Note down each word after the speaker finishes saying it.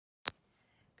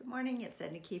Good morning, it's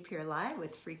Edna here live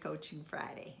with Free Coaching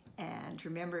Friday. And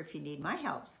remember, if you need my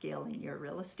help scaling your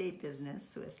real estate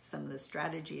business with some of the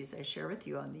strategies I share with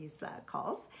you on these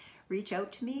calls, reach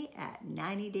out to me at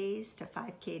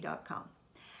 90daysto5k.com.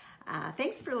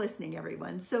 Thanks for listening,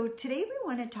 everyone. So today we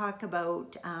want to talk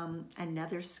about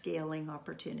another scaling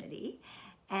opportunity,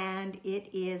 and it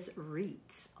is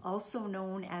REITs, also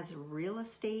known as real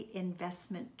estate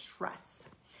investment trusts.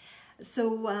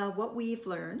 So what we've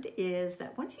learned is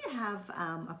that once you have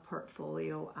a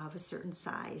portfolio of a certain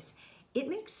size, it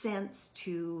makes sense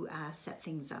to set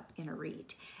things up in a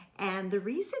REIT. And the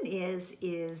reason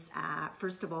is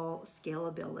first of all,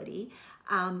 scalability,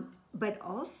 but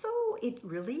also it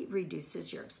really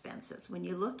reduces your expenses. When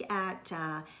you look at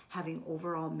having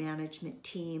overall management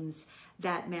teams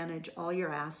that manage all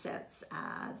your assets,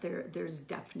 there's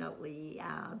definitely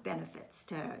benefits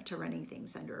to running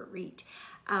things under a REIT.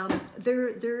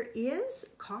 There is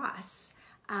costs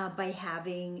by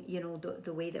having,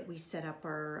 the way that we set up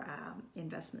our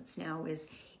investments now is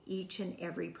each and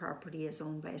every property is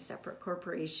owned by a separate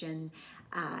corporation,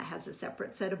 has a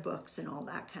separate set of books and all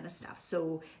that kind of stuff.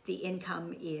 So the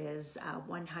income is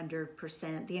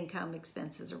 100%, the income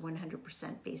expenses are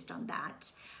 100% based on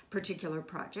that particular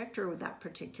project or that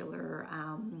particular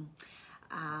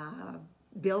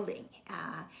building.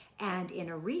 And in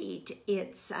a REIT,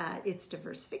 it's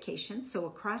diversification. So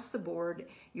across the board,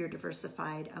 you're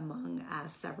diversified among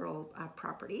several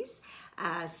properties.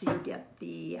 So you get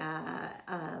the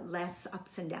less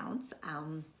ups and downs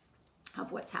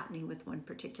of what's happening with one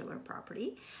particular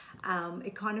property.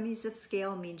 Economies of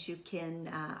scale means you can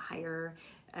hire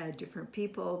different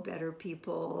people, better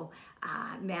people,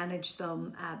 manage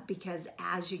them, because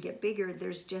as you get bigger,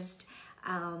 there's just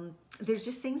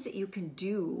things that you can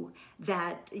do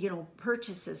that,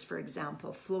 purchases, for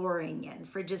example, flooring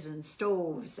and fridges and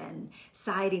stoves and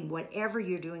siding, whatever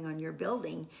you're doing on your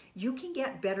building, you can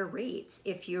get better rates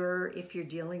if you're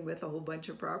dealing with a whole bunch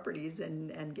of properties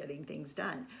and getting things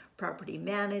done. Property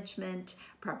management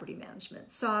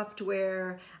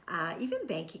software, even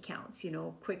bank accounts,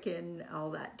 Quicken,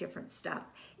 all that different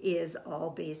stuff is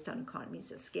all based on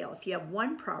economies of scale. If you have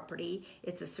one property,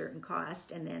 it's a certain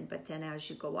cost, but then as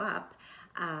you go up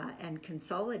and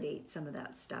consolidate some of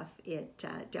that stuff, it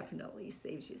definitely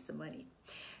saves you some money.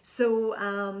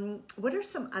 So what are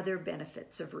some other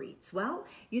benefits of REITs? Well,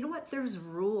 you know what? There's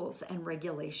rules and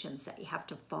regulations that you have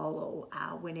to follow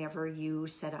whenever you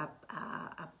set up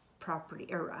a property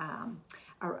or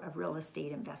a real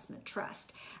estate investment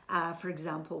trust. For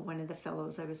example, one of the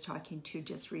fellows I was talking to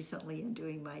just recently and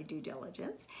doing my due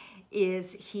diligence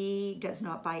is he does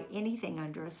not buy anything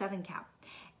under a 7 cap.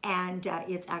 And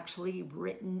it's actually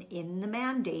written in the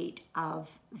mandate of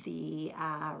the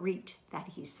REIT that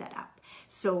he set up.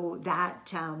 So that's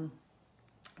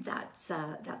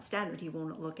standard. He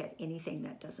won't look at anything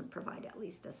that doesn't provide at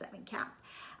least a 7 cap.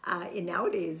 And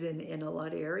nowadays, in a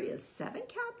lot of areas, 7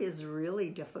 cap is really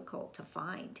difficult to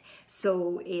find.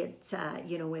 So it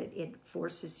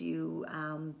forces you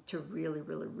to really,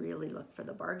 really, really look for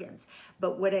the bargains.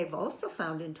 But what I've also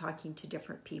found in talking to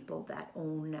different people that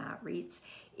own REITs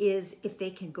is if they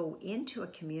can go into a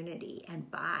community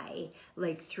and buy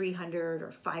like 300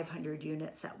 or 500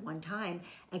 units at one time,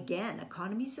 again,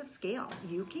 economies of scale,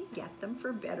 you can get them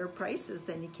for better prices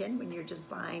than you can when you're just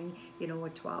buying, a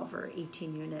 12 or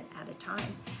 18 unit at a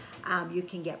time. You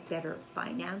can get better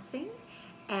financing,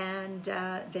 and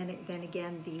then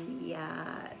again,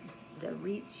 the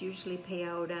REITs usually pay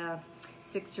out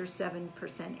 6 or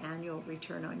 7% annual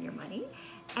return on your money,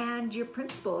 and your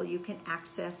principal you can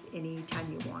access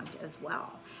anytime you want as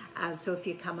well. So if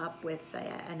you come up with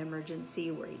an emergency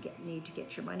where you need to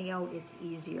get your money out, it's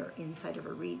easier inside of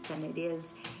a REIT than it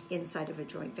is inside of a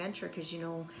joint venture, because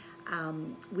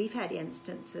we've had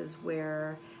instances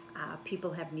where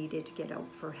people have needed to get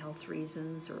out for health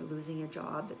reasons or losing a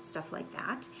job, stuff like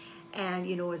that. And,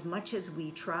 as much as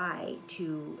we try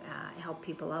to help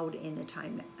people out in a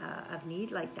time of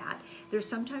need like that, there's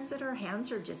sometimes that our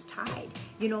hands are just tied.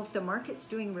 If the market's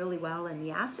doing really well and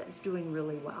the asset's doing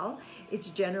really well, it's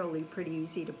generally pretty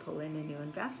easy to pull in a new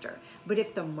investor. But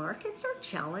if the markets are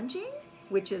challenging,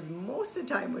 which is most of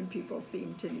the time when people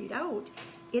seem to need out,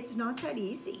 it's not that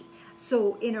easy.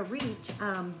 So in a REIT,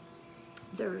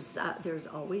 there's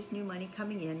always new money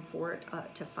coming in for it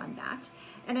to fund that.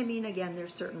 And again,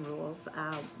 there's certain rules.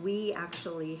 We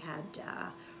actually had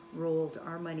rolled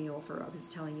our money over. I was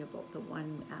telling you about the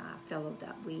one fellow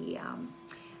that we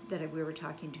we were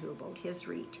talking to about his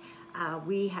REIT,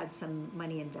 we had some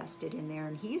money invested in there,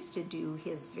 and he used to do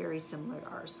his very similar to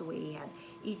ours. The way he had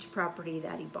each property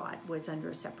that he bought was under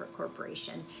a separate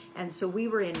corporation, and so we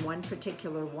were in one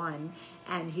particular one,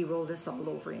 and he rolled us all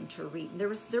over into a REIT. And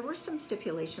there were some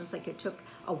stipulations, like it took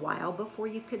a while before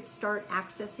you could start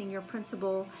accessing your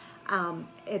principal.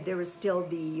 There was still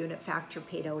the unit factor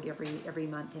paid out every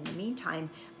month in the meantime,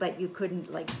 but you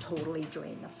couldn't like totally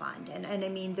drain the fund. And I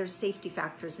mean, there's safety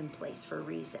factors in place for a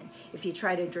reason. If you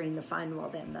try to drain the fund, well,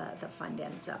 then the fund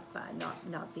ends up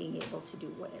not being able to do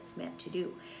what it's meant to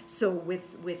do. So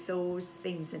with those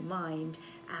things in mind,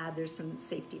 there's some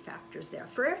safety factors there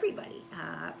for everybody,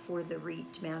 for the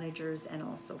REIT managers and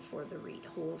also for the REIT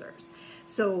holders.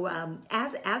 So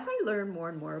as I learn more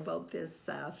and more about this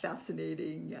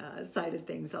fascinating side of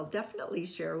things, I'll definitely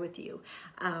share with you.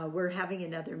 We're having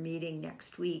another meeting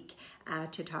next week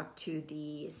to talk to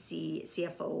the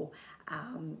CFO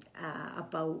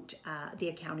about the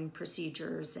accounting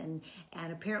procedures, and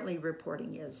apparently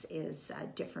reporting is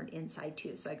different inside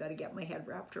too. So I got to get my head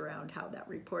wrapped around how that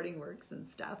reporting works and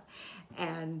stuff,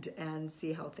 and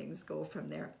see how things go from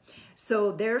there.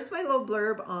 So there's my little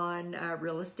blurb on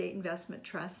real estate investment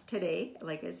trust today.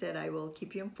 Like I said, I will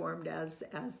keep you informed as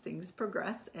things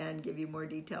progress and give you more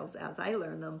details as I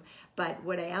learn them. But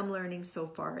what I am learning so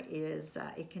far is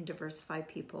it can diversify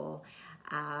people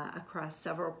across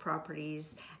several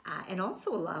properties, and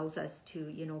also allows us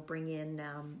to, bring in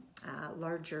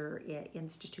larger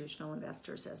institutional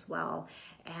investors as well.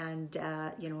 And,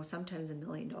 sometimes $1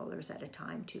 million at a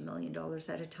time, $2 million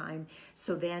at a time.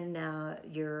 So then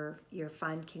your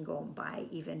fund can go and buy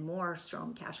even more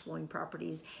strong cash flowing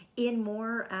properties in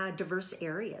more diverse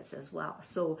areas as well.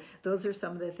 So those are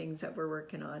some of the things that we're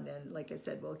working on. And like I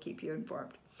said, we'll keep you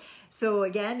informed. So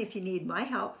again, if you need my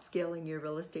help scaling your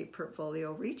real estate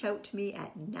portfolio, reach out to me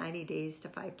at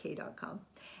 90days-to-5k.com.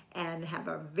 And have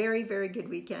a very, very good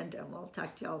weekend, and we'll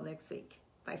talk to you all next week.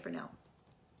 Bye for now.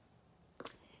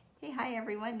 Hey, hi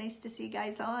everyone. Nice to see you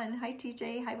guys on. Hi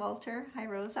TJ. Hi Walter. Hi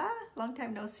Rosa. Long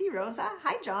time no see, Rosa.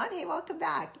 Hi John. Hey, welcome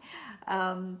back.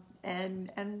 I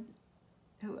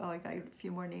got a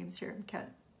few more names here.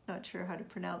 Not sure how to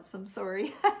pronounce them.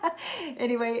 Sorry.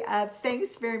 Anyway,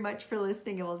 thanks very much for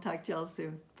listening, and we'll talk to you all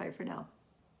soon. Bye for now.